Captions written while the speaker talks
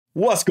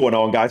What's going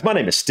on, guys? My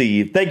name is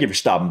Steve. Thank you for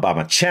stopping by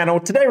my channel.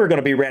 Today we're going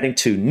to be reacting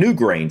to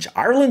Newgrange,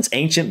 Ireland's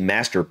ancient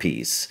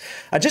masterpiece.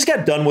 I just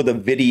got done with a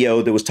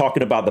video that was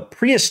talking about the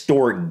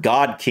prehistoric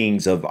god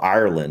kings of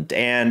Ireland,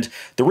 and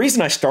the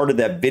reason I started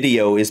that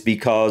video is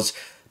because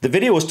the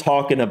video was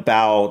talking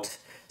about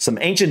some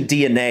ancient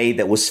DNA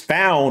that was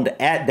found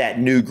at that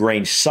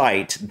Newgrange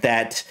site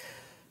that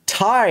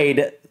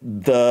tied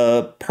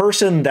the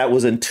person that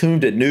was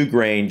entombed at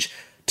Newgrange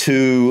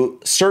to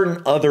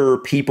certain other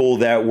people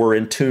that were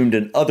entombed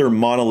in other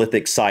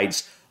monolithic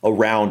sites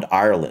around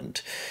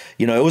Ireland.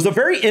 You know, it was a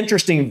very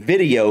interesting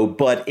video,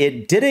 but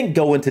it didn't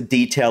go into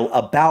detail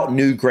about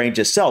Newgrange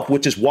itself,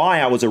 which is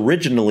why I was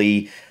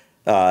originally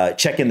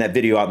checking that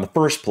video out in the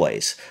first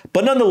place.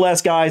 But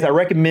nonetheless, guys, I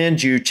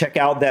recommend you check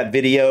out that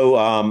video.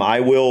 I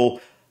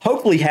will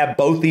hopefully have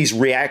both these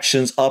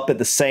reactions up at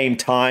the same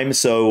time,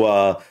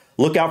 so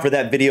look out for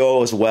that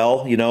video as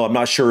well. You know, I'm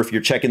not sure if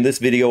you're checking this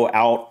video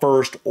out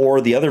first or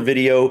the other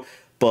video,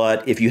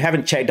 but if you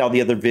haven't checked out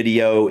the other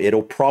video,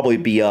 it'll probably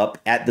be up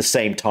at the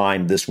same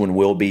time this one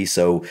will be.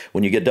 So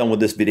when you get done with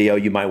this video,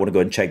 you might want to go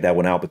ahead and check that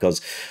one out,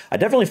 because I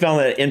definitely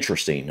found that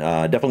interesting.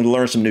 Definitely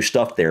learned some new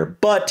stuff there,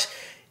 but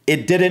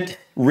it didn't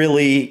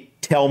really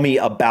tell me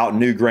about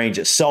Newgrange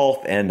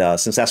itself, and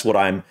since that's what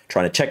I'm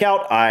trying to check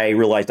out, I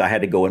realized I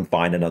had to go and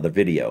find another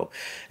video.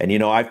 And you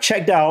know, I've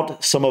checked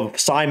out some of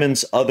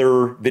Simon's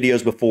other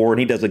videos before, and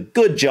he does a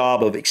good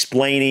job of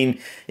explaining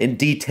in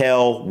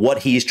detail what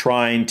he's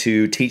trying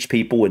to teach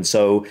people. And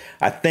so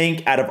I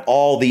think out of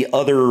all the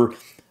other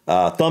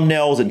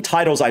thumbnails and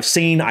titles I've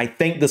seen, I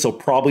think this will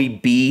probably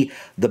be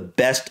the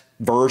best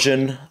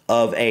version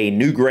of a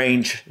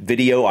Newgrange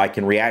video I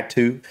can react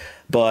to.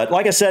 But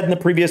like I said in the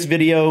previous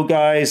video,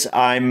 guys,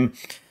 I'm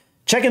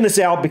checking this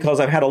out because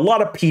I've had a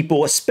lot of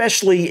people,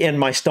 especially in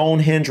my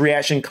Stonehenge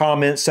reaction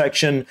comment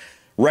section,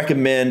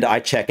 recommend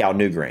I check out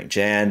Newgrange.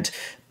 And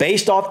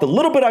based off the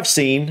little bit I've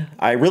seen,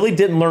 I really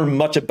didn't learn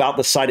much about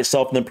the site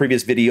itself in the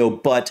previous video,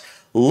 but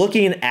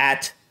looking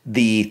at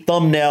the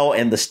thumbnail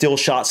and the still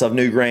shots of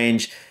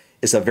Newgrange,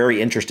 it's a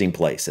very interesting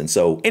place. And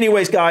so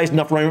anyways, guys,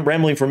 enough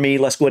rambling from me.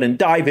 Let's go ahead and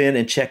dive in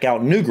and check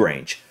out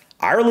Newgrange,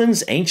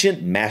 Ireland's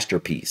ancient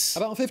masterpiece.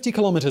 About 50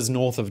 kilometers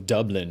north of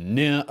Dublin,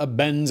 near a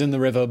bend in the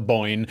River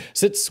Boyne,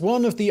 sits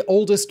one of the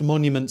oldest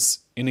monuments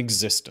in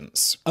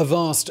existence. A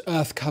vast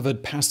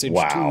earth-covered passage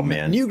tomb.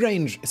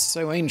 Newgrange is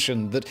so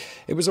ancient that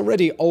it was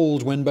already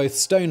old when both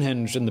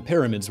Stonehenge and the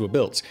pyramids were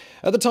built.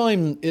 At the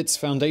time its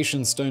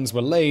foundation stones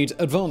were laid,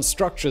 advanced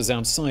structures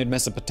outside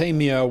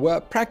Mesopotamia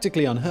were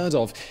practically unheard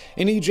of.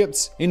 In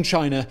Egypt, in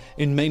China,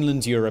 in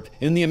mainland Europe,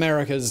 in the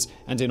Americas,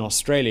 and in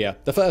Australia,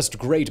 the first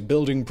great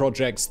building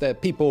projects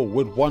that people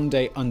would one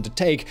day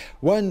undertake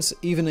weren't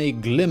even a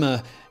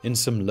glimmer in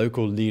some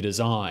local leader's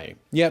eye.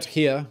 Yet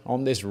here,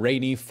 on this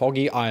rainy,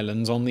 foggy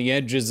island on the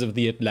edges of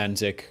the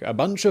Atlantic, a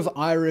bunch of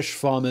Irish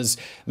farmers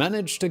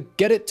managed to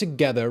get it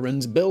together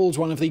and build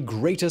one of the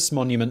greatest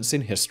monuments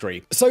in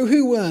history. So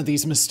who were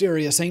these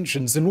mysterious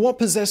ancients, and what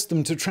possessed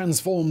them to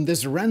transform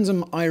this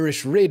random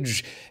Irish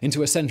ridge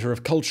into a center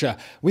of culture?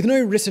 With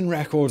no written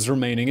records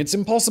remaining, it's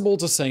impossible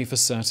to say for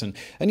certain,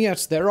 and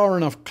yet there are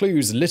enough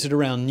clues littered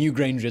around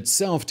Newgrange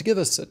itself to give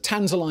us a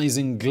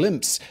tantalizing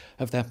glimpse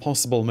of their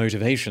possible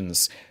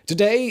motivations.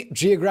 Today,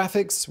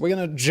 Geographics, we're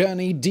going to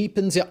journey deep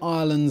into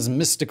Ireland's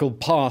mystical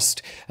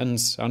past and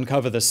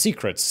uncover the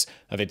secrets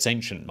of its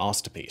ancient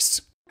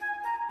masterpiece.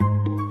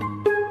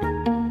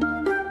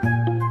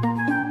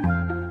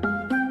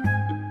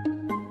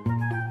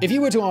 If you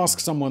were to ask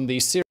someone the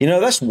serious... You know,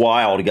 that's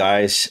wild,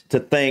 guys, to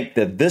think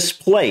that this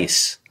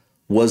place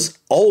was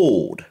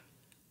old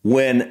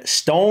when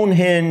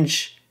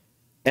Stonehenge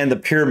and the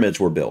pyramids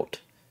were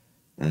built.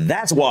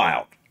 That's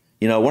wild.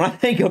 You know, when I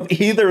think of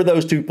either of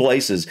those two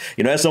places,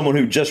 you know, as someone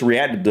who just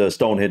reacted to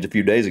Stonehenge a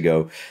few days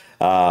ago,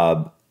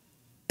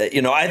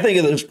 you know, I think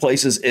of those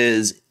places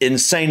as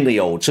insanely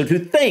old. So to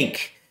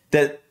think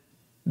that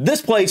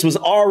this place was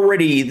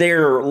already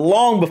there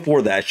long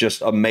before that's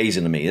just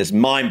amazing to me. It's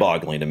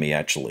mind-boggling to me,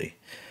 actually.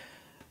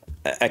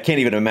 I can't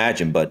even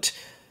imagine, but...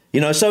 You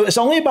know, so it's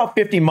only about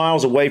 50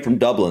 miles away from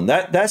Dublin.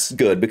 That's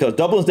good, because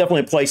Dublin's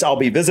definitely a place I'll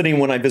be visiting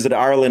when I visit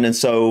Ireland, and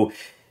so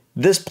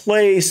this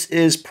place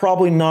is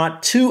probably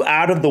not too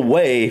out of the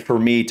way for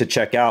me to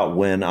check out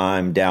when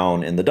I'm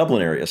down in the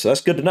Dublin area. So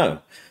that's good to know.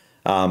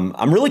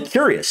 I'm really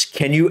curious.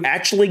 Can you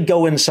actually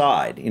go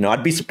inside? You know,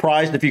 I'd be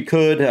surprised if you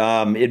could.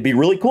 It'd be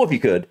really cool if you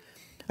could.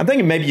 I'm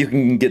thinking maybe you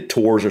can get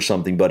tours or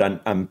something, but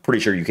I'm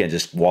pretty sure you can't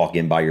just walk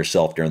in by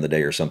yourself during the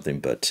day or something.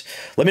 But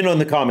let me know in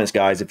the comments,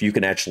 guys, if you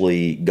can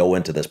actually go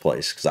into this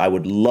place, because I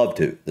would love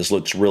to. This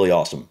looks really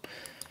awesome.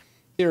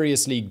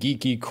 Seriously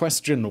geeky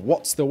question,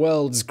 what's the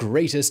world's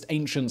greatest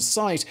ancient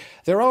site?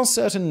 There are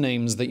certain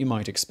names that you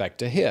might expect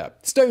to hear.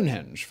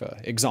 Stonehenge, for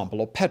example,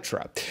 or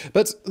Petra.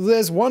 But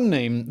there's one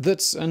name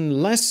that,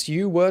 unless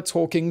you were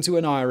talking to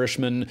an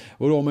Irishman,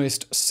 would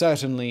almost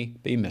certainly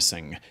be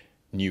missing.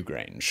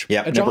 Newgrange.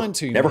 Yeah, a giant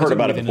tomb never heard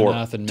about it before. An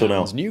earthen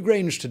mound.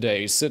 Newgrange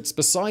today sits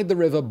beside the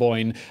River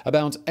Boyne,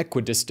 about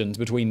equidistant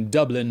between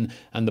Dublin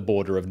and the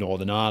border of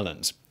Northern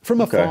Ireland. From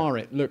afar,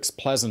 it looks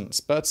pleasant,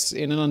 but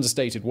in an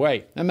understated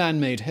way. A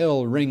man-made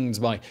hill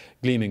ringed by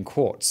gleaming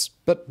quartz.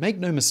 But make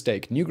no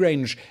mistake,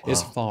 Newgrange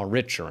is far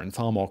richer and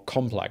far more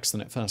complex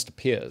than it first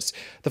appears.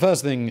 The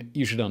first thing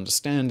you should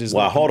understand is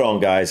wow, hold on,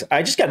 guys.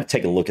 I just got to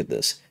take a look at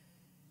this.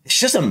 It's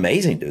just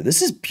amazing, dude.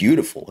 This is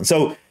beautiful. And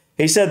so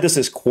he said this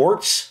is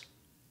quartz.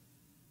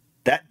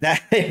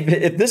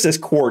 If this is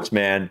quartz,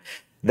 man,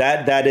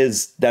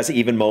 that's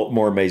even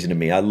more amazing to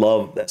me.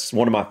 That's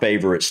one of my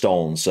favorite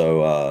stones.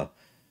 So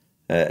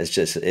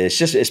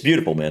it's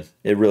beautiful, man.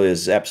 It really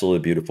is absolutely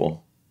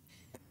beautiful.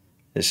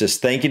 It's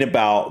just thinking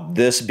about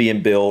this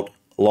being built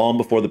long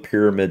before the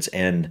pyramids,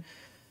 and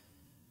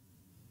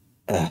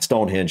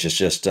Stonehenge is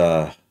just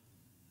that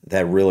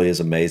really is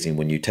amazing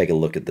when you take a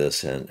look at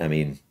this. And I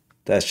mean,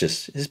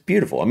 it's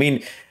beautiful. I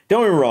mean,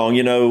 don't get me wrong,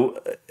 you know,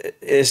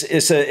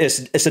 it's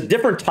a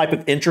different type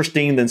of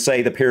interesting than,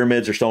 say, the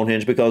pyramids or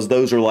Stonehenge, because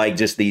those are like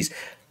just these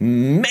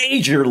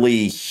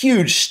majorly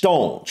huge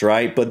stones,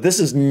 right? But this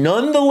is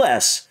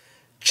nonetheless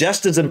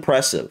just as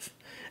impressive.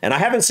 And I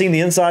haven't seen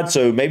the inside,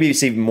 so maybe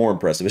it's even more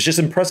impressive. It's just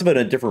impressive in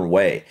a different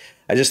way.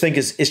 I just think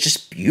it's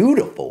just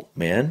beautiful,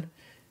 man.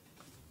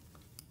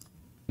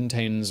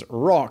 Contains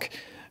rock,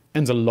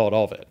 and a lot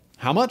of it.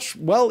 How much?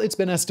 Well, it's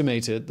been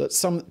estimated that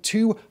some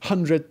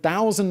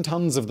 200,000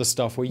 tons of the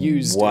stuff were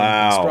used in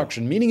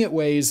construction, meaning it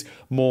weighs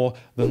more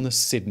than the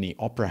Sydney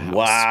Opera House.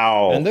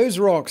 Wow. And those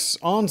rocks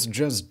aren't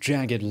just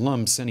jagged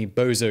lumps any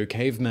bozo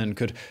cavemen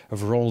could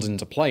have rolled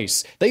into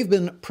place. They've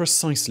been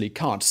precisely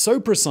cut, so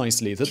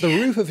precisely that the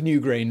roof of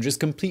Newgrange is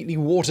completely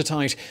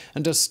watertight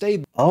and has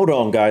stayed... Hold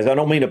on, guys. I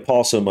don't mean to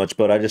pause so much,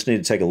 but I just need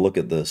to take a look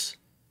at this.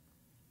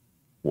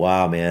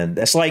 Wow, man,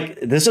 this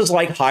is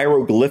like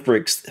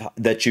hieroglyphics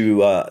that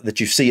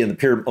you see on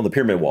the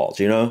pyramid walls.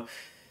 You know,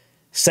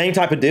 same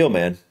type of deal,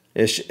 man.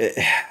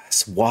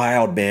 It's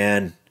wild,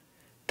 man.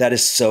 That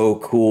is so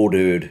cool,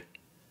 dude.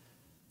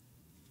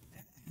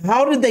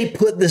 How did they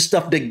put this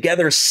stuff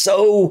together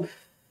so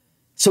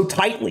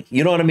tightly?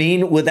 You know what I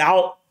mean?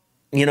 Without,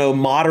 you know,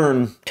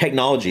 modern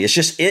technology.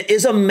 It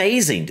is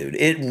amazing, dude.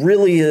 It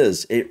really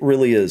is. It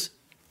really is.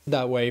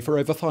 That way for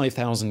over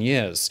 5,000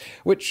 years,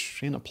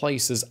 which in a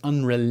place as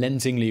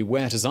unrelentingly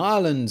wet as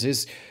Ireland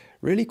is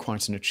really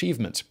quite an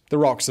achievement. The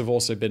rocks have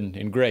also been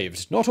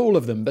engraved, not all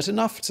of them, but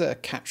enough to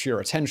catch your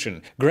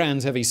attention.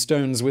 Grand heavy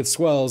stones with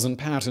swirls and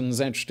patterns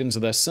etched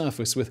into their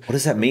surface with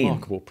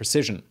remarkable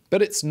precision.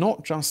 But it's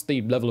not just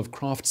the level of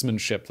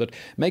craftsmanship that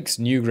makes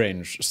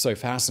Newgrange so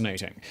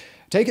fascinating.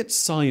 Take its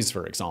size,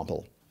 for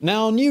example.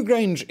 Now,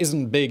 Newgrange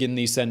isn't big in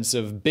the sense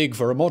of big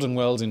for a modern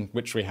world in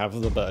which we have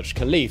the Burj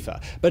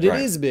Khalifa, but it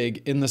is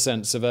big in the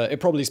sense of it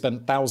probably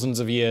spent thousands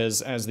of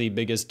years as the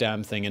biggest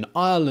damn thing in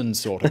Ireland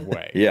sort of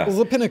way. Well,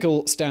 the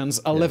pinnacle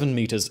stands 11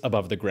 meters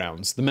above the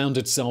ground. The mound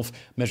itself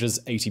measures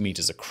 80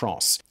 meters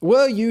across.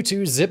 Were you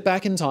to zip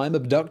back in time,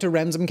 abduct a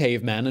random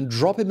caveman, and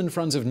drop him in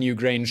front of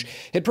Newgrange,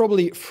 he'd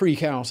probably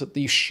freak out at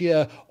the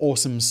sheer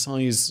awesome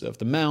size of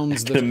the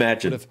mounds that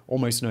would have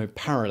almost no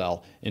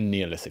parallel in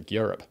Neolithic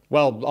Europe.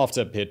 Well,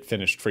 after he'd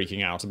finished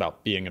freaking out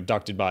about being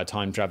abducted by a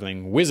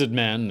time-traveling wizard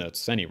man,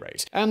 at any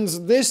rate. And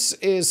this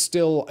is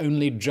still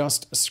only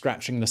just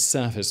scratching the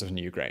surface of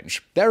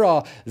Newgrange. There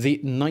are the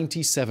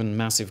 97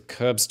 massive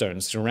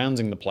curbstones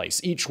surrounding the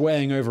place, each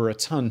weighing over a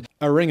ton,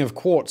 a ring of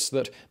quartz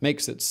that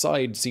makes its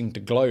side seem to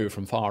glow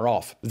from far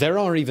off. There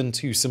are even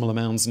 2 similar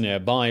mounds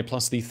nearby,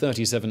 plus the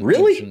 37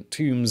 ancient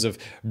tombs of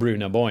Brú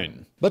na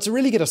Bóinne. But to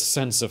really get a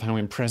sense of how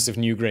impressive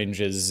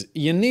Newgrange is,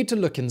 you need to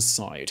look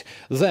inside.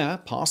 There,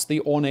 past the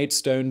ornate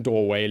stone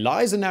doorway,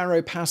 lies a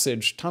narrow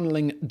passage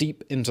tunneling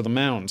deep into the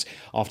mound.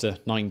 After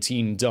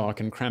 19 dark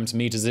and cramped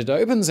meters, it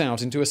opens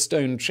out into a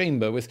stone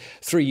chamber with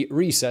 3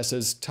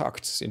 recesses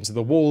tucked into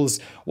the walls,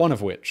 one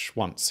of which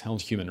once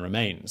held human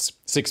remains.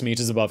 6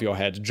 meters above your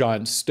head,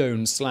 giant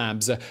stone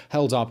slabs are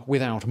held up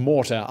without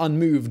mortar,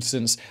 unmoved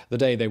since the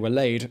day they were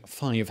laid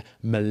 5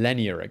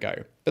 millennia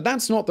ago. But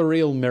that's not the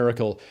real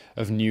miracle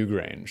of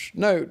Newgrange.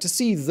 No, to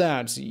see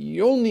that,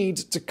 you'll need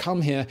to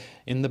come here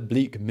in the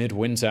bleak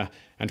midwinter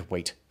and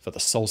wait for the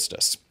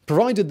solstice.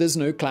 Provided there's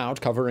no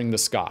cloud covering the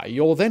sky,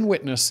 you'll then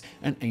witness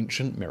an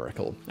ancient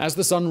miracle. As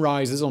the sun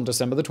rises on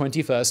December the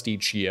 21st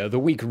each year, the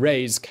weak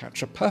rays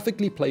catch a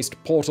perfectly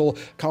placed portal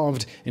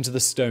carved into the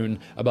stone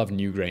above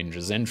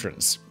Newgrange's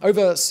entrance.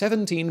 Over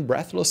 17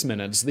 breathless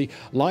minutes, the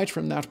light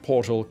from that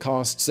portal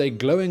casts a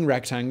glowing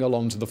rectangle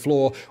onto the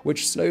floor,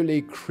 which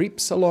slowly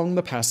creeps along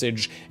the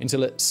passage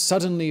until it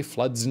suddenly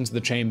floods into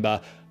the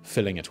chamber,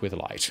 filling it with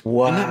light.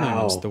 Wow. In that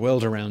moment, the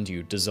world around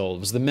you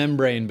dissolves, the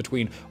membrane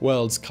between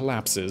worlds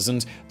collapses,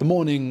 and the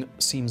morning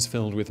seems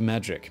filled with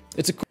magic.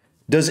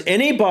 Does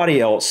anybody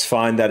else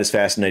find that as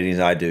fascinating as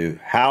I do?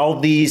 How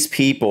these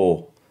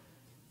people,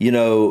 you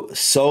know,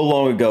 so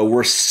long ago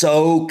were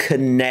so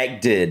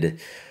connected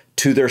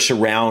to their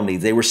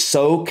surroundings. They were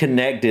so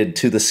connected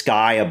to the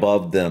sky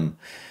above them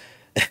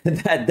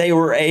that they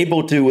were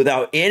able to,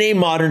 without any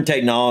modern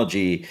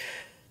technology,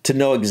 to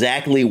know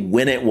exactly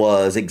when it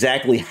was,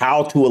 exactly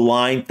how to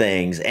align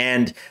things,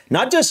 and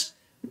not just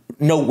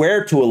know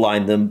where to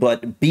align them,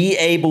 but be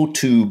able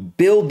to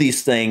build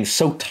these things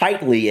so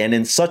tightly and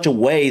in such a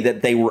way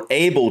that they were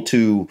able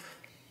to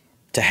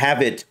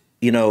have it,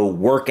 you know,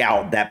 work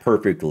out that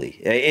perfectly.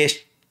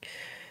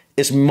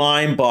 It's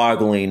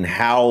mind-boggling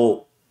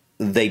how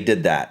they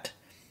did that.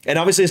 And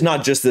obviously it's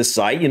not just this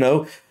site, you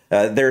know,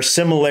 there's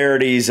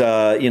similarities,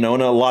 you know,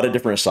 in a lot of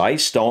different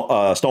sites.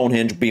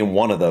 Stonehenge being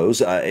one of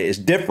those is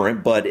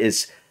different, but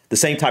it's the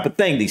same type of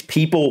thing. These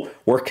people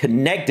were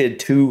connected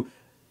to,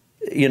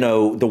 you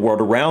know, the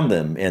world around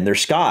them and their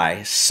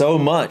sky so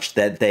much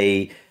that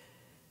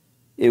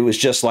it was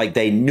just like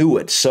they knew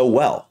it so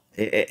well.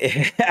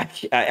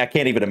 I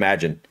can't even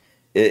imagine.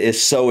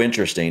 It's so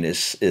interesting.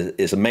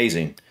 It's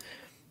amazing.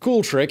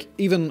 Cool trick,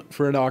 even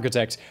for an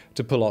architect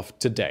to pull off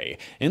today.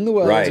 In the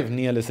world of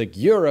Neolithic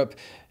Europe,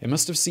 it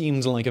must have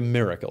seemed like a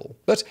miracle.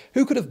 But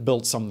who could have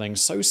built something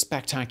so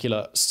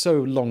spectacular so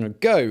long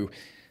ago?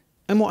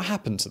 And what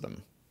happened to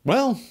them?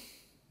 Well,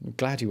 I'm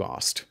glad you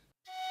asked.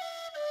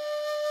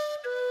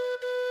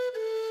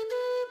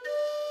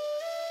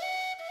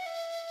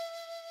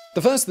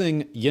 The first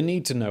thing you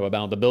need to know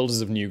about the builders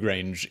of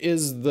Newgrange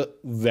is that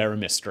they're a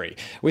mystery.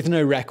 With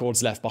no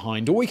records left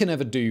behind, all we can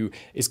ever do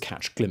is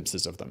catch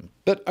glimpses of them.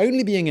 But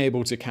only being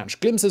able to catch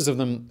glimpses of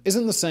them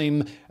isn't the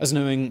same as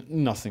knowing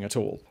nothing at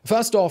all.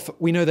 First off,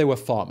 we know they were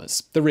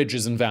farmers. The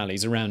ridges and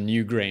valleys around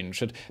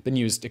Newgrange had been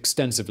used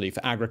extensively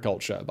for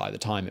agriculture by the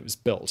time it was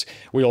built.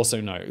 We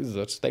also know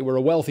that they were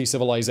a wealthy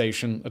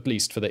civilization, at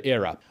least for the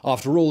era.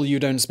 After all, you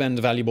don't spend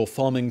valuable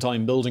farming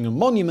time building a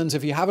monument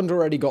if you haven't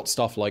already got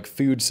stuff like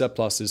food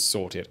surpluses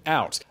sorted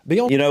out.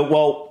 You know,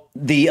 well,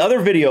 the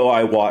other video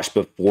I watched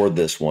before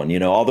this one, you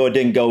know, although it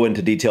didn't go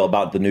into detail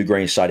about the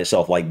Newgrange site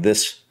itself like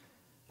this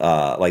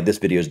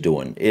video is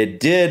doing, it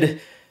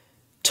did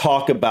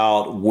talk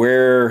about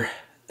where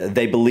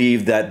they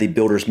believe that the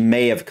builders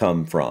may have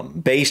come from,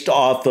 based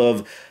off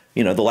of,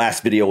 you know, the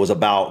last video was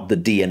about the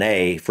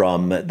DNA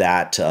from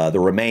that, the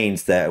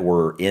remains that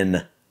were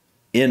in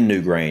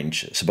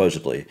Newgrange,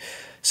 supposedly.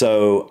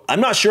 So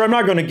I'm not sure. I'm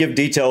not going to give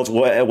details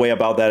away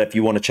about that if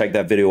you want to check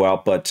that video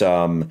out. But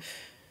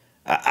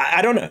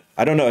I don't know.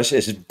 I don't know.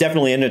 It's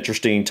definitely an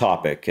interesting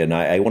topic. And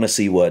I want to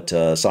see what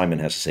Simon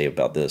has to say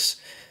about this.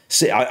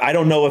 See, I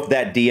don't know if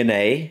that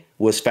DNA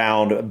was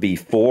found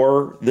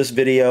before this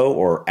video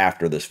or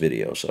after this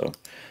video. So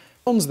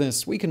on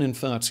this, we can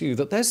infer too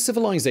that their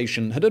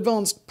civilization had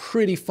advanced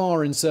pretty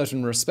far in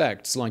certain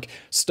respects, like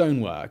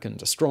stonework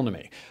and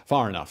astronomy,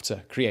 far enough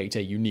to create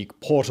a unique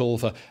portal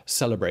for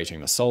celebrating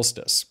the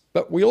solstice.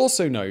 But we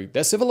also know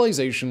their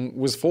civilization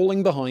was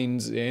falling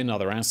behind in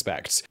other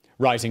aspects.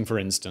 Writing, for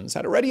instance,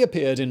 had already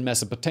appeared in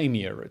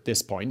Mesopotamia at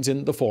this point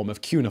in the form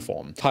of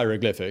cuneiform.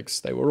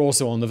 Hieroglyphics, they were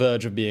also on the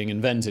verge of being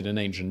invented in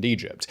ancient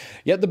Egypt.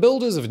 Yet the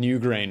builders of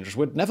Newgrange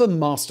would never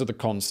master the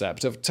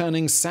concept of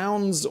turning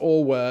sounds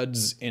or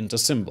words into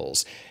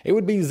symbols. It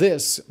would be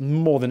this,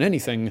 more than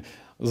anything,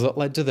 that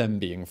led to them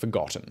being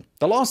forgotten.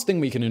 The last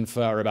thing we can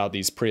infer about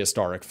these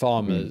prehistoric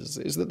farmers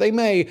is that they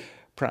may,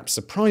 perhaps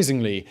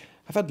surprisingly,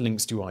 have had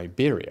links to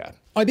Iberia.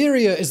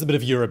 Iberia is the bit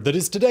of Europe that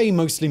is today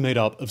mostly made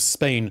up of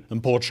Spain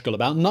and Portugal,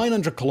 about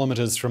 900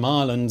 kilometers from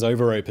Ireland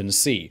over open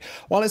sea.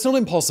 While it's not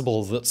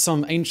impossible that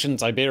some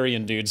ancient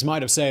Iberian dudes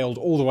might have sailed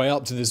all the way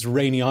up to this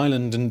rainy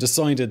island and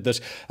decided that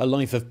a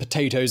life of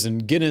potatoes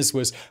and Guinness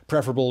was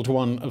preferable to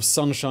one of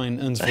sunshine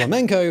and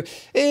flamenco,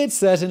 it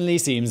certainly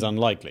seems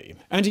unlikely.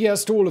 And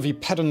yes, to all of you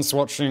pedants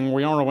watching,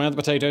 we are aware the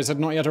potatoes had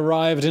not yet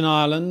arrived in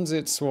Ireland.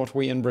 It's what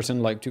we in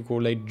Britain like to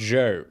call a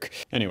joke.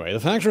 Anyway, the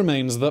fact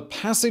remains that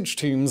passage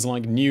tombs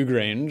like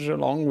Newgrange,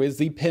 along with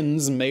the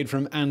pins made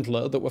from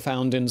antler that were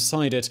found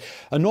inside it,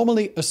 are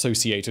normally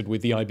associated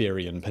with the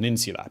Iberian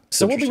Peninsula.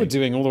 So what they were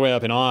doing all the way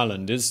up in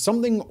Ireland is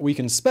something we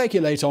can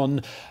speculate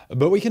on,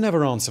 but we can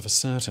never answer for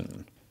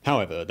certain.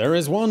 However, there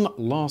is one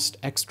last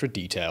extra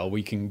detail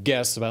we can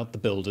guess about the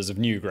builders of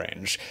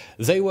Newgrange.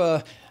 They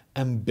were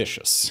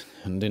ambitious,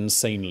 and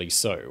insanely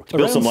so. To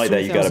build something like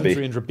that, you gotta be.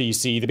 300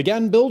 BC, they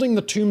began building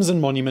the tombs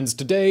and monuments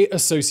today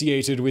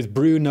associated with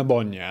Bru na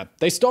Bodna.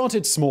 They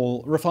started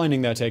small,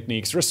 refining their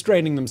techniques,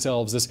 restraining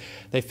themselves as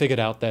they figured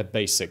out their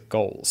basic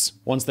goals.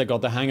 Once they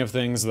got the hang of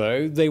things,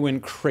 though, they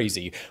went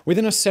crazy.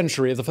 Within a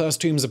century of the first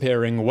tombs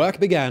appearing, work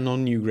began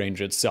on Newgrange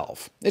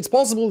itself. It's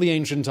possible the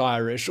ancient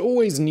Irish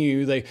always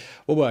knew they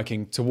were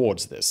working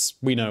towards this.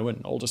 We know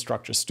an older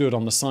structure stood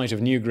on the site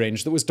of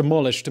Newgrange that was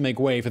demolished to make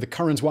way for the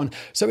current one,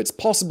 so it's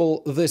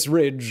possible this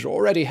ridge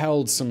already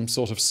held some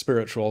sort of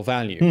spiritual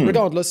value.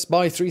 Regardless,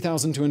 by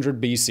 3200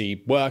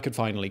 BC, work had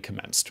finally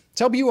commenced.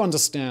 To help you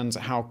understand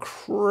how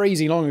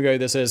crazy long ago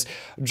this is,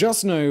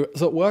 just know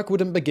that work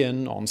wouldn't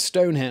begin on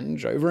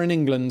Stonehenge over in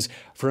England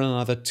for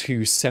another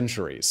 2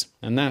 centuries.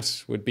 And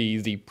that would be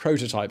the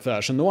prototype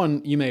version, the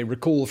one you may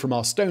recall from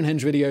our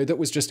Stonehenge video that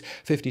was just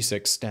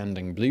 56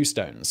 standing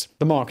bluestones.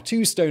 The Mark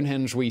II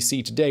Stonehenge we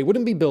see today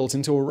wouldn't be built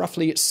until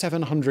roughly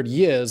 700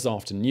 years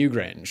after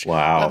Newgrange.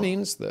 Wow. That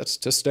means that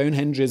to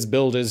Stonehenge's his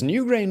builders,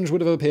 Newgrange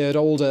would have appeared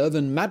older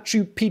than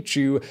Machu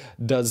Picchu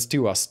does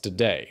to us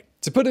today.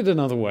 To put it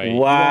another way,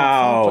 you are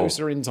far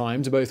closer in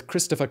time to both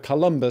Christopher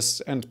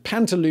Columbus and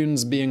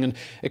pantaloons being an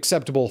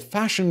acceptable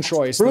fashion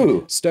choice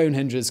than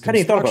Stonehenge's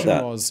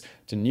construction was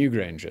to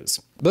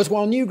Newgrange's. But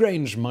while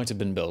Newgrange might have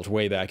been built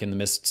way back in the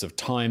mists of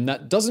time,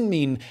 that doesn't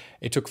mean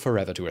it took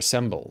forever to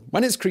assemble.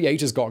 When its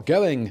creators got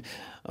going,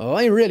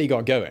 they really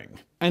got going.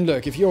 And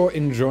look, if you're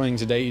enjoying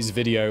today's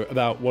video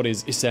about what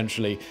is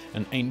essentially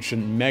an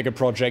ancient mega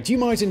project, you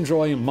might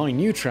enjoy my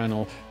new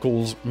channel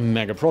called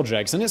Mega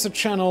Projects, and it's a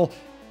channel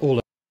all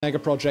about mega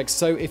projects,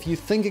 so if you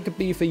think it could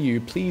be for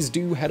you, please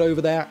do head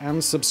over there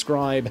and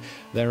subscribe.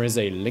 There is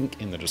a link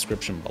in the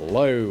description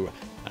below,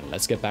 and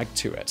let's get back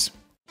to it.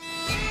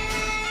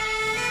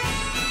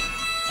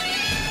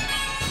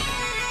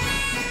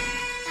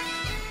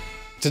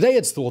 Today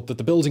it's thought that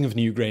the building of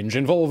Newgrange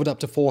involved up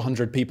to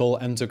 400 people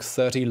and took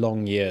 30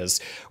 long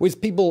years.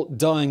 With people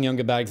dying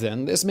younger back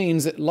then, this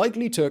means it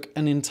likely took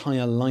an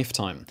entire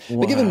lifetime.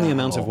 But given the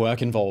amount of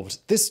work involved,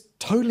 this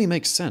totally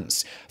makes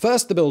sense.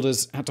 First, the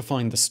builders had to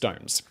find the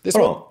stones.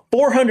 Hold on,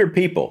 400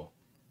 people?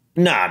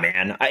 Nah,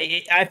 man,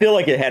 I feel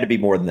like it had to be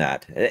more than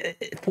that.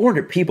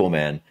 400 people,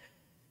 man.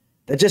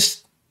 That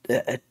just,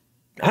 I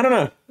don't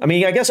know. I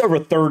mean, I guess over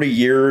 30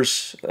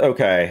 years,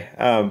 okay,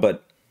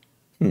 but,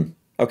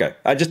 okay,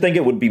 I just think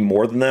it would be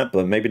more than that,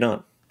 but maybe not.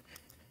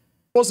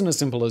 It wasn't as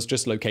simple as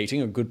just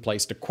locating a good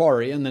place to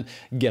quarry and then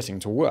getting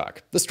to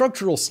work. The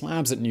structural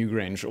slabs at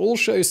Newgrange all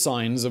show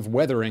signs of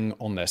weathering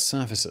on their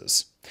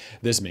surfaces.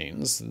 This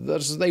means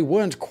that they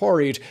weren't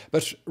quarried,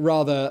 but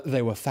rather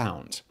they were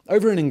found.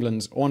 Over in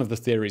England, one of the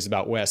theories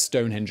about where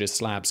Stonehenge's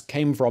slabs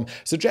came from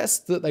suggests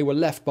that they were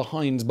left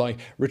behind by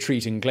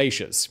retreating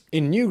glaciers.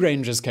 In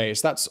Newgrange's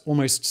case, that's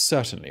almost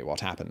certainly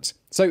what happened.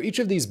 So each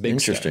of these big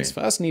stones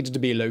first needed to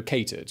be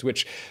located,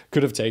 which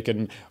could have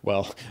taken,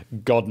 well,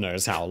 God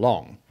knows how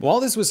long. While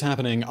this was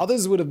happening,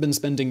 others would have been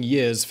spending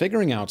years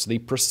figuring out the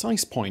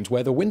precise point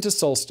where the winter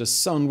solstice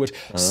sun would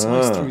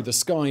slice through the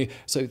sky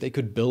so they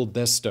could build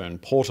their stone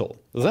portal.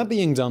 That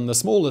being done, the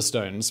smaller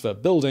stones for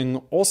building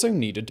also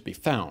needed to be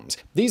found.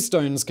 These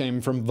stones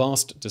came from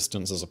vast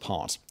distances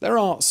apart. There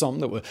are some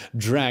that were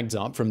dragged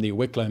up from the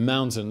Wicklow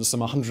Mountains,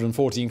 some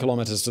 114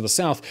 kilometers to the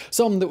south,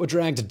 some that were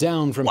dragged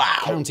down from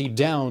County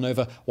Down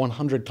over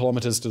 100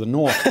 kilometers to the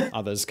north.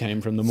 Others came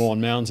from the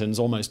Mourne Mountains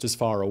almost as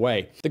far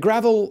away. The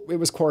gravel, it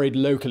was quarried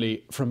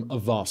locally from a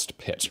vast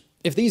pit.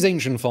 If these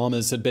ancient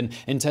farmers had been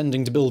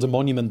intending to build a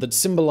monument that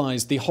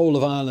symbolized the whole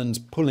of Ireland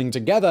pulling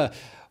together,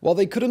 well,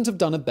 they couldn't have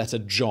done a better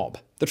job.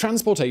 The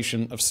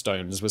transportation of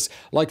stones was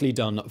likely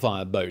done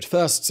via boat,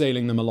 first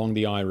sailing them along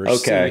the Irish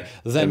Sea,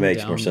 then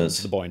down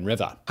the Boyne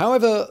River.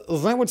 However,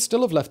 that would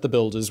still have left the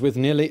builders with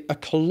nearly a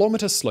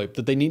kilometre slope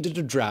that they needed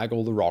to drag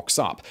all the rocks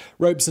up.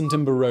 Ropes and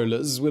timber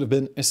rollers would have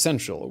been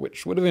essential,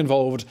 which would have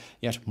involved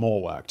yet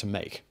more work to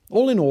make.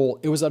 All in all,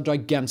 it was a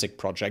gigantic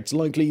project,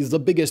 likely the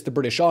biggest the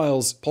British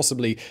Isles,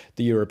 possibly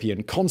the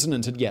European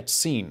continent, had yet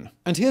seen.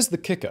 And here's the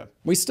kicker.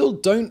 We still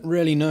don't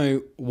really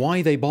know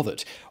why they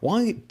bothered.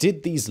 Why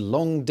did these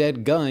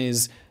long-dead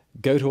guys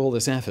go to all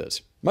this effort?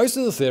 Most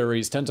of the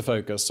theories tend to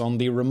focus on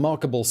the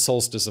remarkable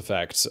solstice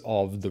effect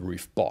of the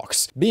roof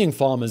box. Being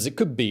farmers, it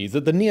could be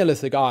that the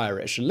Neolithic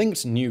Irish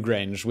linked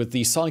Newgrange with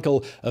the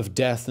cycle of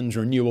death and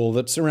renewal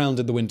that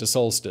surrounded the winter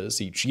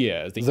solstice each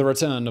year, the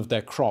return of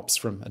their crops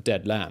from a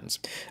dead land.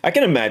 I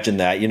can imagine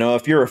that, you know,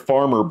 if you're a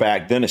farmer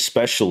back then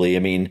especially, I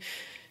mean,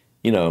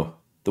 you know,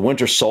 the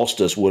winter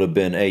solstice would have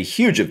been a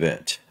huge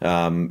event.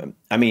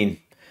 I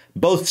mean,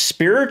 both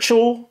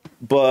spiritual,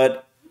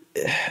 but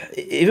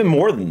even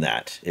more than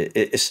that.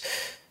 It's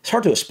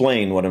hard to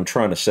explain what I'm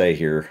trying to say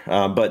here,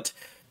 but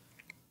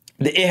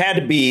it had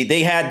to be.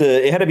 It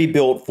had to be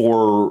built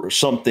for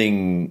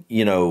something,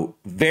 you know,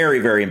 very,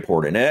 very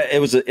important. It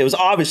was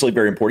obviously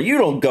very important. You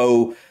don't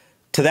go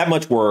to that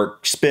much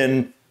work,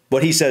 spend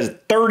what he says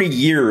 30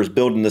 years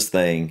building this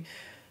thing,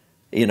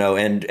 you know,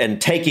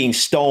 and taking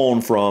stone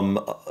from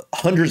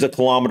hundreds of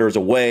kilometers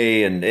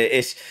away, and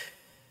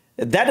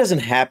that doesn't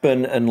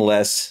happen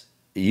unless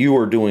you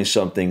are doing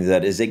something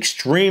that is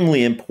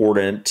extremely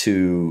important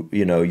to,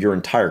 you know, your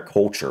entire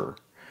culture.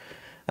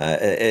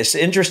 It's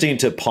interesting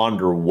to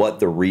ponder what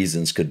the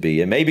reasons could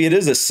be. And maybe it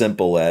is as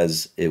simple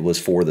as it was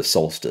for the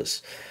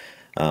solstice.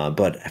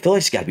 But I feel like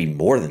it's got to be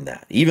more than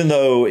that, even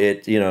though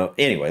it, you know,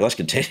 anyway, let's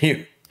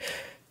continue.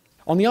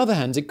 On the other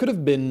hand, it could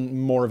have been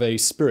more of a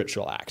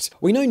spiritual act.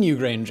 We know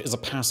Newgrange is a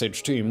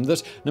passage tomb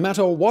that, no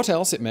matter what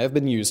else it may have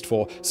been used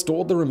for,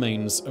 stored the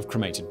remains of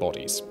cremated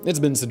bodies. It's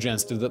been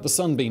suggested that the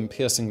sunbeam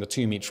piercing the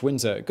tomb each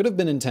winter could have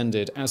been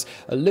intended as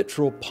a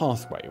literal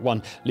pathway,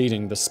 one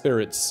leading the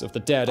spirits of the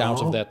dead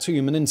out of their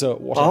tomb and into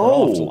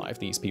whatever afterlife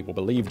these people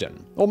believed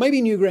in. Or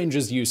maybe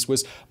Newgrange's use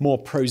was more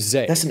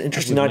prosaic. That's an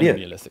interesting idea.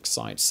 Neolithic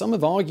site. Some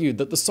have argued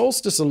that the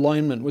solstice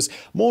alignment was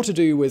more to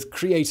do with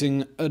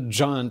creating a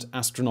giant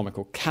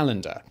astronomical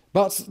calendar.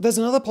 But there's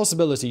another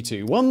possibility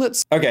too, one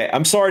that's... Okay,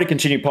 I'm sorry to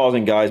continue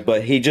pausing, guys,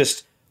 but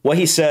what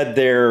he said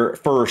there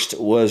first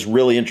was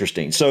really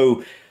interesting.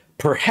 So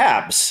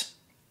perhaps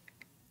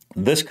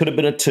this could have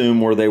been a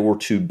tomb where they were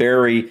to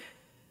bury,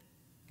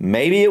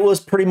 maybe it was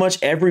pretty much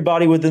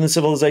everybody within the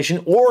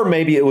civilization, or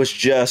maybe it was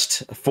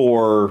just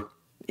for,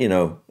 you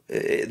know,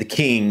 the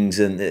kings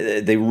and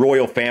the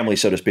royal family,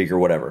 so to speak, or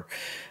whatever.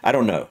 I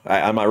don't know.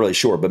 I'm not really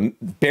sure. But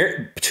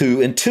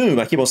to entomb,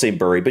 I keep on saying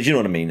bury, but you know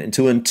what I mean. And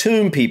to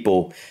entomb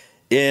people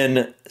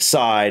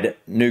inside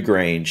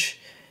Newgrange,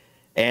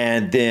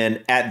 and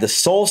then at the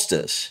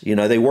solstice, you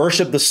know, they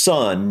worship the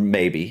sun,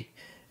 maybe.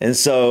 And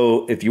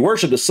so if you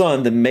worship the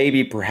sun, then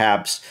maybe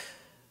perhaps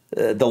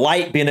the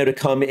light being able to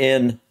come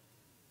in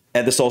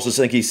at the solstice,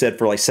 I think he said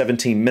for like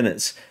 17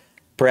 minutes,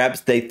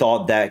 perhaps they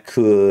thought that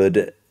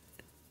could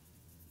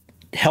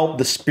help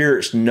the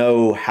spirits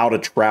know how to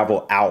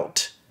travel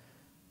out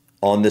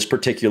on this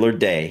particular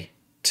day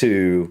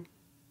to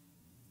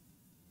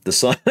the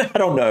sun. I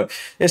don't know.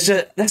 It's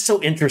just, that's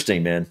so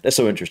interesting, man. That's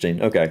so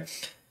interesting. Okay.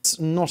 It's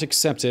not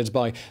accepted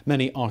by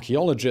many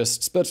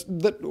archaeologists, but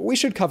that we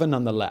should cover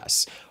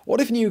nonetheless. What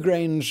if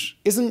Newgrange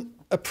isn't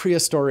a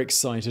prehistoric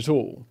site at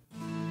all?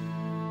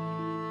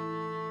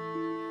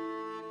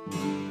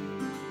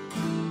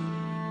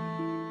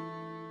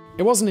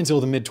 It wasn't until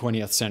the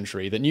mid-20th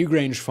century that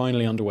Newgrange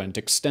finally underwent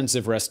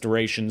extensive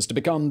restorations to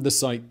become the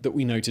site that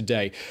we know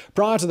today.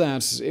 Prior to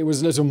that, it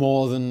was little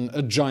more than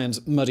a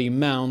giant muddy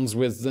mound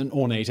with an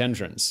ornate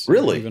entrance.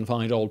 Really? You can even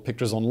find old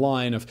pictures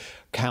online of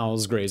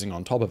cows grazing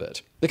on top of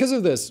it. Because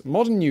of this,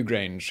 modern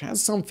Newgrange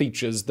has some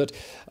features that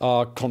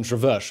are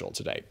controversial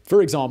today.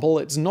 For example,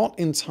 it's not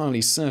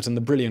entirely certain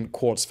the brilliant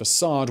quartz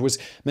facade was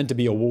meant to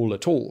be a wall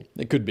at all.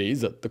 It could be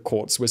that the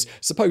quartz was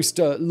supposed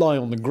to lie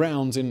on the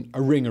ground in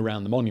a ring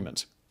around the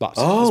monument. But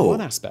there's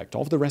one aspect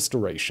of the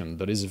restoration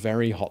that is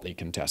very hotly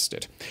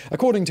contested.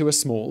 According to a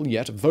small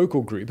yet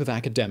vocal group of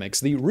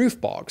academics, the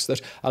roof box that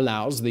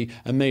allows the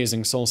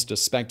amazing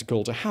solstice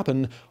spectacle to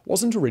happen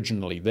wasn't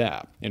originally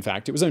there. In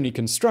fact, it was only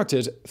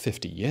constructed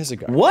 50 years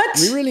ago. What?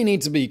 We really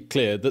need to be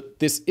clear that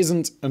this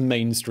isn't a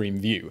mainstream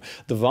view.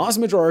 The vast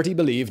majority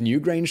believe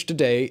Newgrange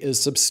today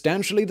is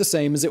substantially the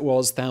same as it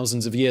was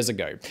thousands of years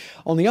ago.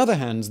 On the other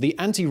hand, the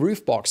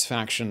anti-roof box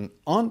faction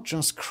aren't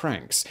just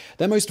cranks.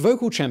 Their most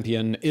vocal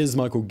champion is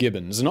Michael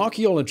Gibbons, an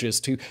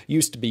archaeologist who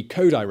used to be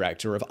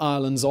co-director of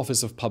Ireland's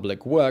Office of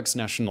Public Works,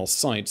 National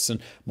Sites and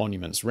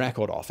Monuments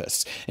Record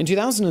Office. In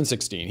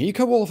 2016, he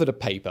co-authored a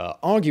paper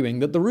arguing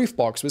that the roof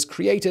box was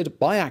created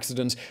by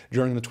accident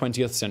during the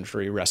 20th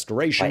century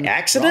restoration, by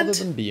accident?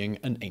 rather than being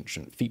an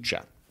ancient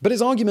feature. But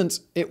his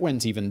argument, it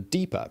went even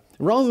deeper.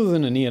 Rather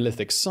than a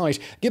Neolithic site,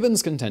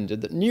 Gibbons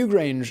contended that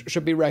Newgrange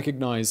should be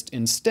recognized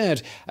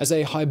instead as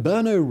a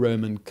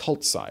Hiberno-Roman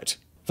cult site.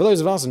 For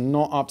those of us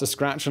not up to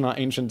scratch on our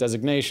ancient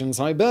designations,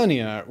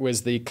 Hibernia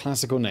was the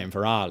classical name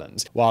for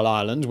Ireland. While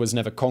Ireland was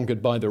never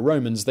conquered by the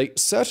Romans, they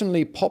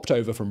certainly popped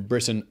over from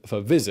Britain for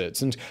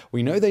visits, and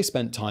we know they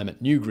spent time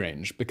at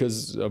Newgrange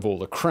because of all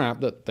the crap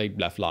that they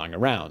left lying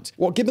around.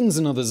 What Gibbons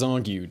and others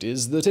argued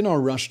is that in our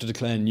rush to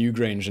declare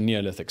Newgrange a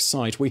Neolithic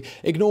site, we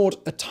ignored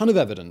a ton of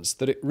evidence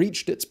that it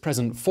reached its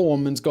present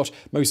form and got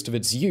most of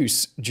its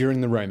use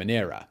during the Roman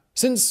era.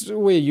 Since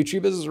we're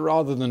YouTubers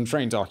rather than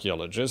trained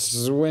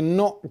archaeologists, we're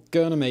not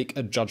gonna make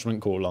a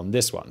judgment call on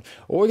this one.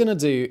 All we're gonna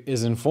do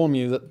is inform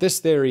you that this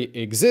theory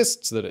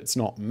exists, that it's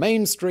not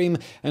mainstream,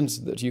 and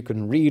that you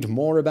can read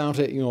more about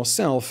it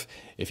yourself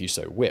if you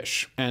so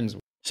wish. And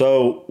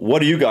so, what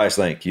do you guys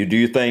think? Do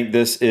you think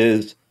this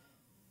is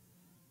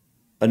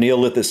a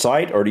Neolithic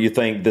site, or do you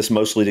think this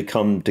mostly to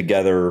come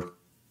together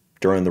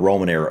during the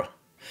Roman era?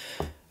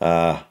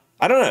 I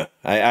don't know.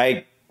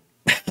 I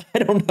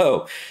don't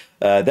know.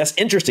 That's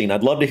interesting.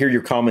 I'd love to hear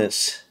your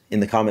comments in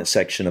the comments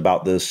section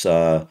about this.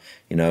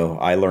 You know,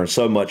 I learned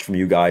so much from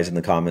you guys in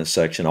the comments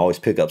section. I always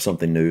pick up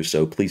something new,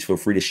 so please feel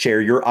free to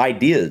share your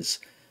ideas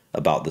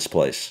about this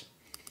place.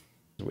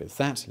 with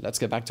that, let's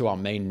get back to our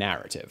main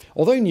narrative.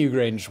 Although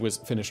Newgrange was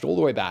finished all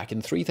the way back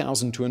in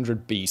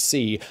 3200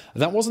 BC,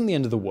 that wasn't the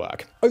end of the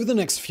work. Over the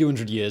next few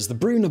hundred years, the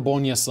Brú na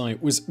Bóinne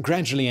site was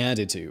gradually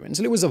added to,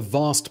 until it was a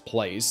vast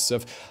place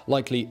of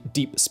likely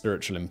deep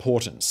spiritual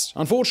importance.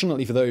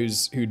 Unfortunately for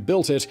those who'd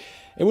built it,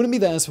 it wouldn't be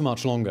theirs for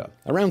much longer.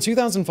 Around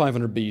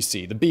 2500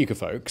 BC, the Beaker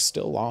folk,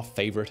 still our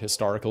favorite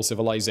historical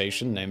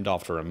civilization named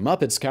after a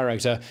Muppets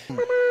character,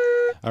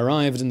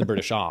 arrived in the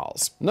British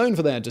Isles. Known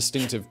for their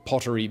distinctive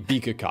pottery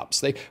beaker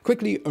cups, they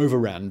quickly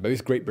overran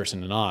both Great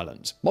Britain and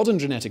Ireland. Modern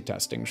genetic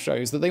testing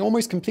shows that they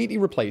almost completely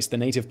replaced the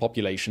native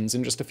populations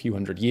in just a few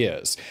hundred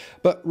years.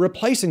 But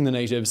replacing the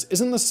natives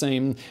isn't the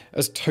same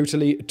as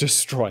totally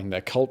destroying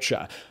their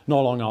culture.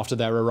 Not long after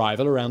their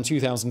arrival, around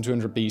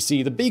 2200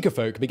 BC, the Beaker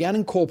folk began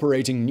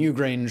incorporating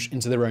Newgrange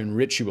into their own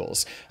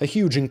rituals. A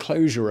huge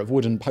enclosure of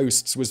wooden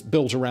posts was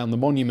built around the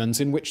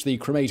monument in which the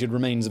cremated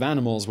remains of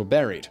animals were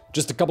buried.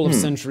 Just a couple of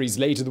centuries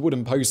later, the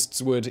wooden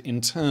posts would in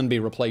turn be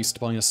replaced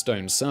by a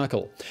stone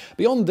circle.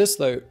 Beyond this,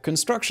 though,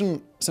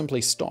 construction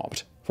simply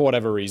stopped. For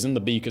whatever reason, the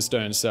Beaker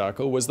stone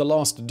circle was the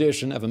last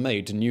addition ever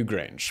made to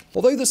Newgrange.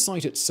 Although the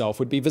site itself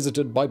would be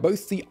visited by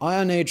both the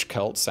Iron Age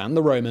cults and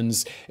the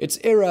Romans, its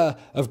era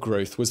of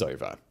growth was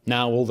over.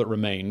 Now all that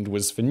remained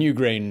was for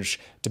Newgrange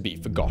to be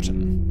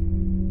forgotten.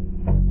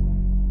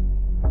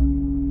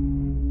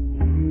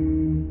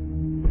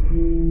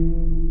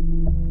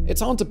 it's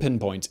hard to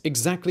pinpoint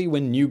exactly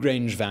when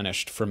Newgrange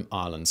vanished from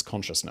Ireland's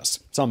consciousness.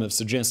 Some have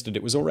suggested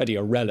it was already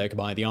a relic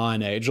by the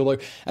Iron Age, although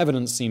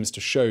evidence seems to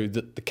show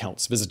that the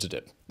Celts visited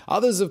it.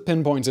 Others have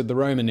pinpointed the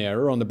Roman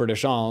era on the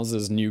British Isles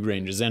as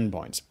Newgrange's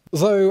endpoint.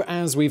 Though,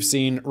 as we've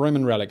seen,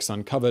 Roman relics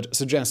uncovered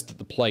suggest that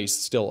the place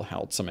still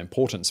held some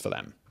importance for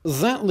them.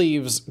 That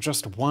leaves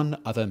just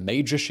one other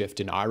major shift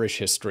in Irish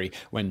history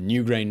when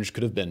Newgrange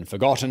could have been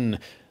forgotten: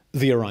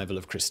 the arrival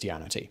of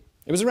Christianity.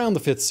 It was around the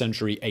 5th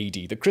century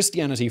AD that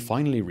Christianity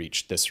finally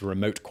reached this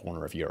remote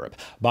corner of Europe.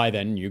 By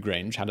then,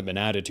 Newgrange hadn't been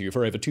added to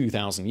for over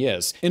 2,000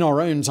 years. In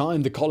our own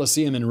time, the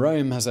Colosseum in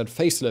Rome has had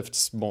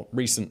facelifts more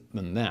recent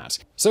than that.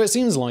 So it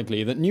seems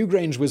likely that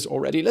Newgrange was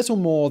already little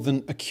more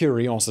than a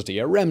curiosity,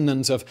 a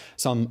remnant of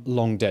some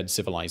long-dead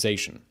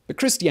civilization. But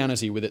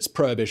Christianity, with its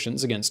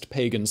prohibitions against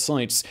pagan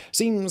sites,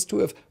 seems to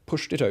have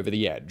pushed it over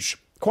the edge.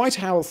 Quite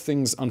how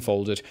things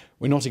unfolded,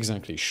 we're not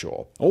exactly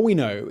sure. All we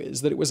know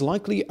is that it was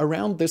likely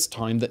around this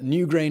time that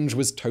Newgrange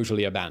was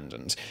totally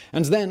abandoned.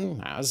 And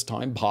then, as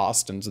time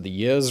passed and the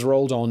years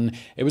rolled on,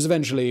 it was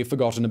eventually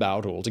forgotten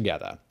about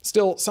altogether.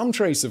 Still, some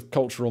trace of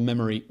cultural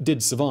memory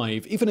did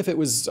survive, even if it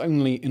was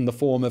only in the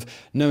form of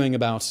knowing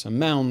about a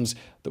mound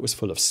that was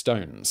full of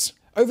stones.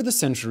 Over the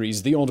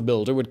centuries, the odd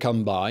builder would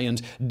come by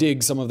and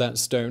dig some of that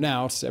stone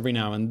out every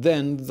now and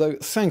then, though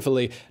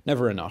thankfully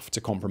never enough to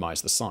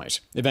compromise the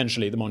site.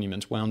 Eventually, the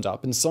monument wound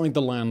up inside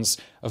the lands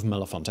of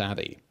Mellifont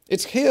Abbey.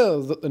 It's here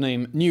that the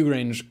name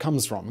Newgrange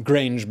comes from,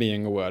 grange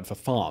being a word for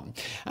farm.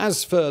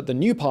 As for the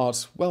new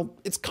part, well,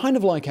 it's kind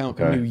of like how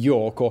New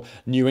York or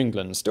New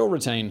England still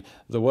retain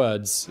the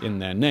words in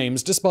their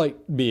names,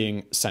 despite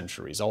being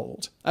centuries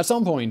old. At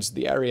some point,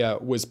 the area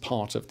was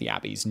part of the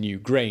Abbey's new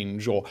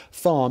grange, or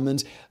farm,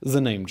 and the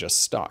name just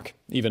stuck.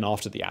 Even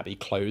after the Abbey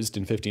closed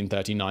in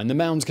 1539, the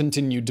mound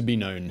continued to be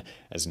known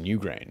as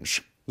Newgrange.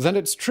 That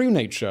its true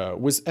nature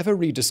was ever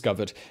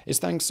rediscovered is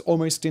thanks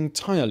almost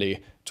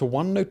entirely to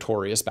one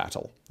notorious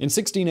battle. In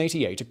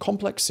 1688, a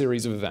complex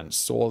series of events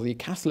saw the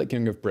Catholic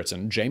King of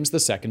Britain, James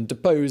II,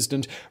 deposed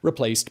and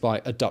replaced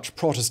by a Dutch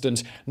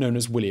Protestant known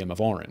as William of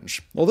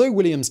Orange. Although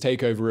William's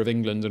takeover of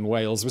England and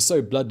Wales was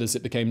so bloodless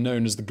it became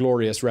known as the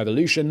Glorious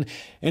Revolution,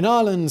 in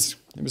Ireland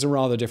it was a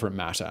rather different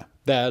matter.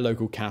 There,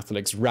 local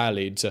Catholics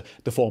rallied to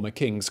the former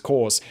king's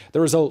cause. The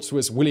result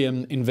was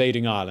William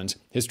invading Ireland.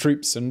 His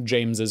troops and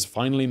James's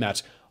finally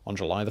met on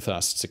July 1st,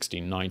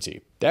 1690.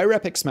 Their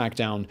epic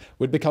smackdown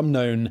would become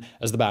known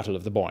as the Battle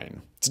of the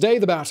Boyne. Today,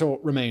 the battle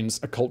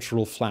remains a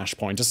cultural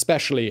flashpoint,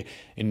 especially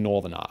in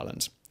Northern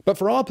Ireland. But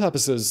for our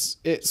purposes,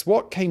 it's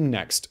what came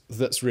next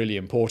that's really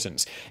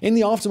important. In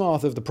the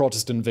aftermath of the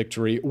Protestant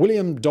victory,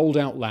 William doled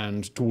out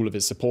land to all of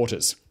his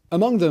supporters.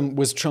 Among them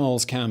was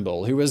Charles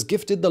Campbell, who was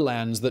gifted the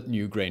lands that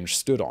Newgrange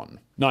stood on.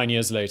 9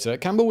 years later,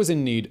 Campbell was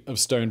in need of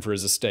stone for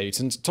his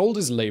estate and told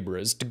his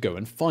labourers to go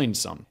and find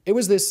some. It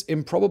was this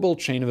improbable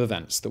chain of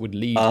events that would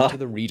lead to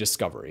the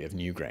rediscovery of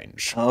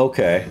Newgrange.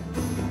 Okay.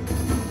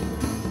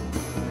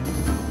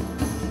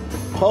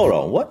 Hold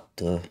on, what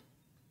the...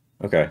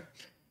 Okay.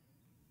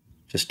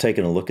 Just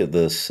taking a look at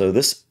this. So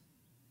is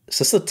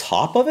this the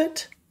top of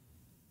it?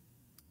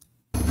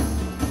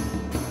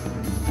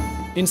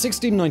 In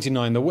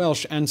 1699, the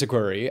Welsh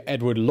antiquary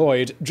Edward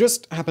Lloyd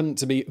just happened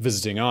to be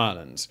visiting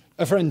Ireland.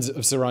 A friend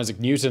of Sir Isaac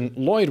Newton,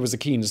 Lloyd was a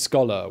keen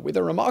scholar with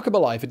a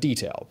remarkable eye for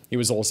detail. He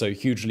was also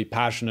hugely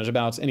passionate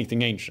about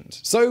anything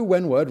ancient. So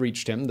when word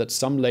reached him that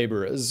some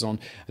labourers on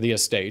the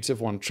estate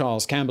of one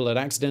Charles Campbell had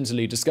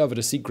accidentally discovered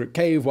a secret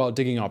cave while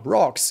digging up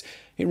rocks,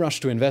 he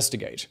rushed to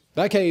investigate.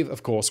 That cave,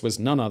 of course, was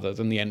none other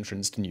than the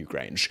entrance to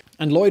Newgrange,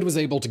 and Lloyd was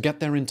able to get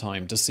there in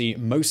time to see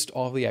most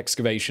of the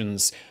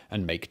excavations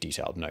and make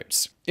detailed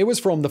notes. It was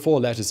from the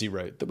 4 letters he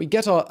wrote that we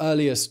get our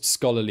earliest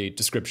scholarly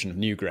description of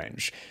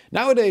Newgrange.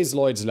 Nowadays,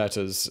 Lloyd's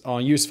letters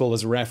are useful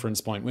as a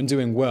reference point when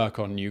doing work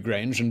on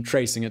Newgrange and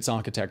tracing its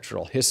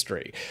architectural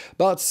history.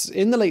 But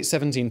in the late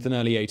 17th and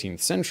early 18th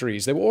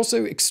centuries, they were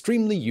also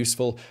extremely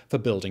useful for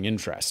building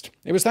interest.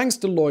 It was thanks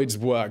to Lloyd's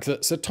work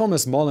that Sir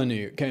Thomas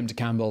Molyneux came to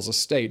Campbell's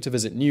estate to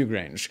visit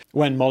Newgrange.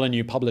 When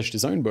Molyneux published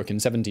his own book in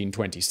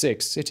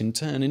 1726, it in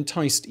turn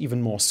enticed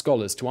even more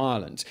scholars to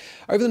Ireland.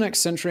 Over the next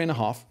century and a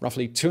half,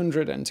 roughly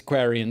 200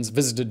 antiquarians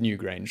visited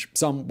Newgrange.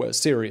 Some were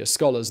serious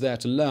scholars there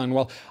to learn,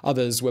 while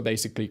others were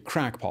basically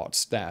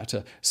crackpots there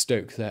to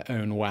stoke their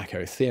own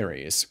wacko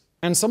theories.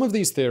 And some of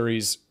these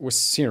theories were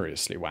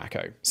seriously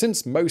wacko.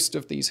 Since most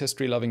of these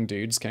history-loving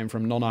dudes came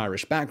from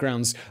non-Irish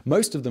backgrounds,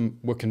 most of them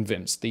were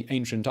convinced the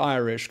ancient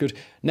Irish could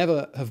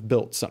never have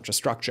built such a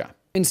structure.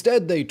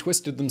 Instead, they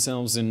twisted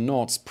themselves in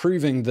knots,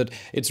 proving that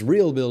its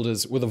real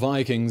builders were the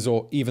Vikings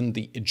or even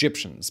the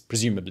Egyptians,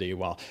 presumably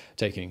while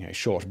taking a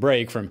short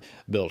break from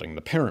building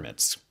the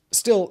pyramids.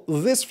 Still,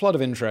 this flood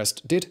of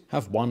interest did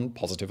have one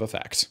positive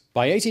effect.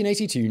 By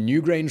 1882,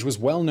 Newgrange was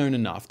well known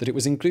enough that it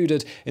was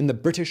included in the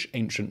British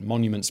Ancient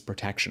Monuments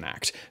Protection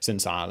Act.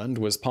 Since Ireland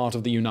was part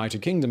of the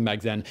United Kingdom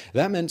back then,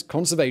 that meant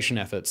conservation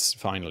efforts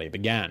finally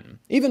began.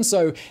 Even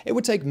so, it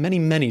would take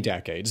many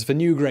decades for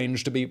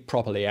Newgrange to be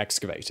properly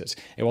excavated.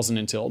 It wasn't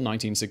until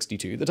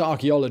 1962 that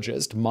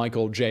archaeologist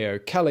Michael J.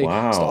 O'Kelly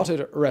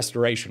started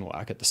restoration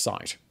work at the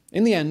site.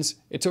 In the end,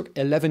 it took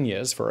 11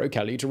 years for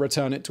O'Kelly to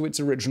return it to its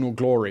original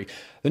glory.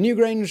 The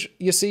Newgrange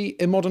you see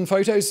in modern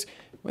photos,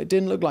 it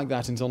didn't look like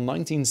that until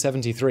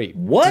 1973.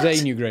 What? Today,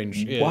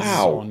 Newgrange is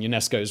on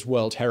UNESCO's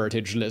World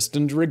Heritage List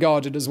and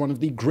regarded as one of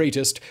the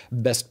greatest,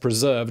 best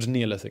preserved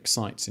Neolithic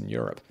sites in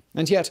Europe.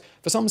 And yet,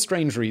 for some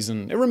strange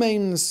reason, it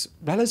remains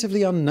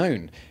relatively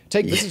unknown.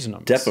 Take visitor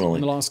numbers. Definitely.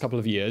 In the last couple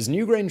of years,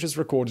 Newgrange has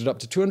recorded up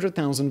to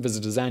 200,000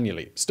 visitors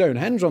annually.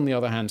 Stonehenge, on the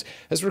other hand,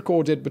 has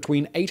recorded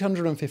between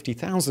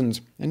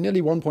 850,000 and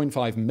nearly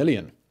 1.5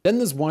 million. Then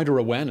there's wider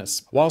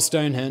awareness. While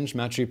Stonehenge,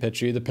 Machu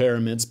Picchu, the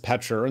pyramids,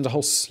 Petra, and a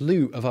whole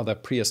slew of other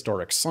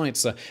prehistoric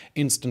sites are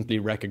instantly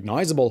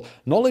recognizable,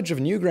 knowledge of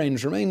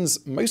Newgrange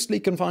remains mostly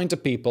confined to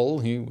people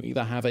who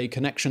either have a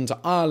connection to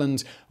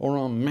Ireland or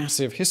are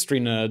massive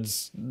history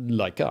nerds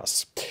like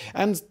us.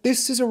 And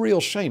this is a real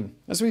shame.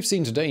 As we've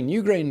seen today,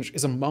 Newgrange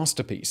is a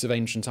masterpiece of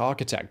ancient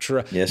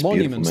architecture, a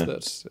monument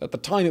that, at the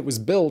time it was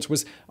built,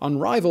 was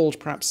unrivaled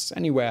perhaps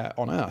anywhere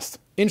on Earth.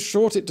 In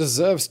short, it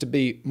deserves to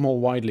be more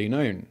widely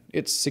known,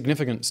 its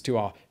significance to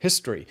our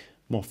history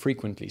more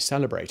frequently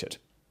celebrated.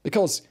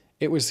 Because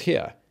it was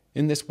here,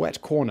 in this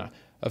wet corner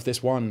of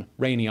this one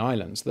rainy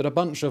island, that a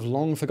bunch of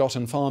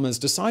long-forgotten farmers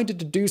decided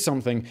to do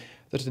something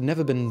that had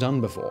never been done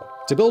before,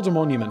 to build a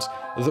monument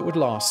that would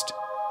last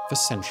for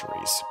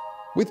centuries.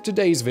 With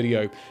today's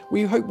video,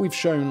 we hope we've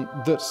shown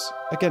that,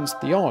 against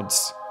the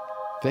odds,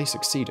 they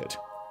succeeded.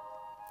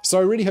 So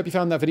I really hope you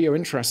found that video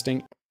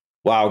interesting.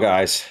 Wow,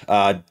 guys.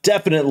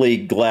 Definitely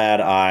glad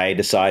I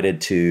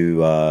decided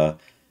to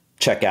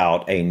check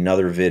out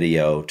another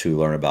video to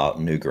learn about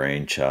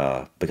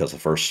Newgrange, because the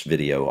first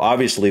video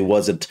obviously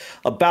wasn't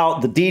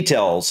about the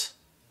details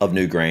of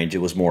Newgrange. It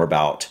was more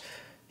about,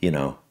 you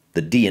know,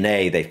 the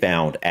DNA they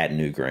found at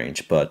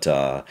Newgrange. But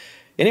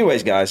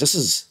anyways, guys, this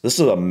is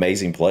an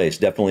amazing place.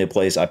 Definitely a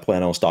place I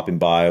plan on stopping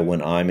by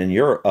when I'm in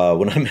Europe,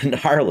 when I'm in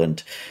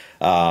Ireland.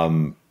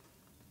 I'm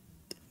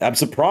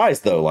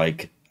surprised though,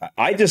 like,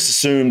 I just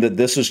assumed that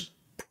this is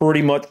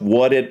pretty much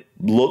what it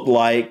looked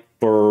like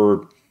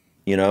for,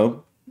 you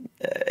know,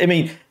 I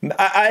mean,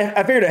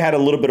 I figured it had a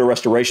little bit of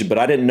restoration, but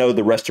I didn't know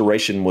the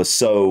restoration was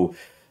so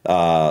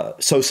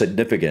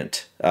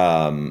significant,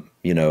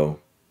 you know,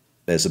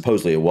 as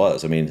supposedly it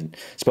was. I mean,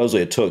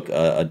 supposedly it took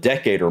a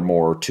decade or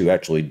more to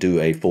actually do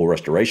a full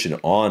restoration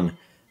on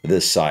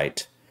this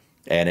site,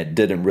 and it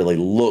didn't really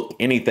look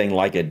anything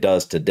like it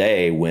does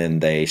today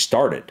when they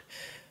started.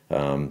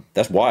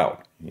 That's wild,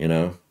 you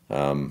know.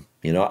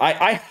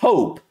 I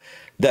hope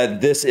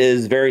that this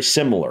is very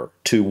similar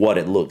to what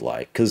it looked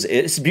like, because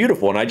it's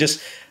beautiful. And I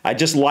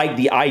just like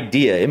the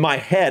idea in my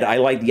head. I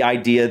like the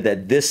idea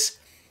that this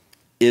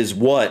is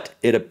what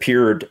it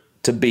appeared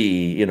to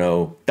be, you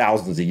know,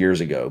 thousands of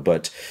years ago.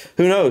 But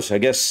who knows? I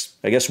guess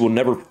we'll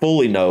never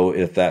fully know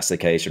if that's the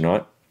case or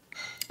not.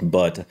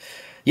 But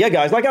yeah,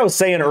 guys, like I was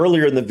saying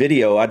earlier in the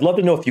video, I'd love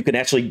to know if you can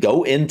actually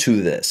go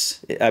into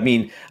this. I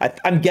mean,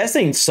 I'm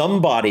guessing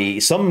some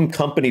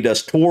company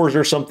does tours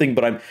or something,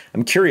 but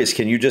I'm curious,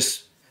 can you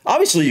just,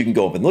 obviously you can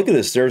go up and look at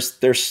this.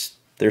 There's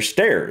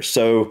stairs.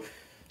 So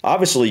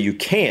obviously you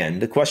can.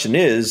 The question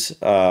is,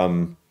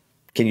 can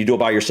you do it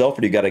by yourself,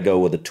 or do you got to go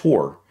with a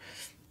tour?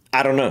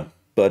 I don't know,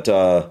 but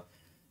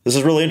this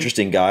is really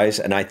interesting, guys.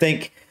 And I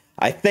think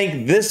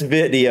this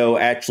video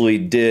actually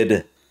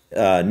did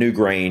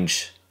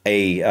Newgrange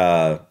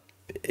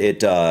it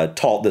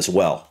taught this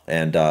well,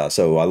 and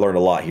so I learned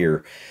a lot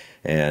here.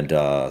 And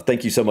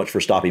thank you so much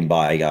for stopping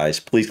by, guys.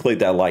 Please click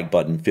that like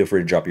button. Feel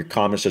free to drop your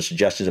comments or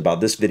suggestions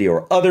about this video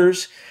or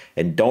others,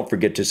 and don't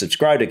forget to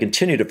subscribe to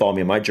continue to follow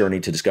me on my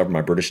journey to discover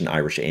my British and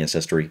Irish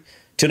ancestry.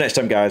 Till next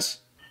time, guys.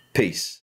 Peace.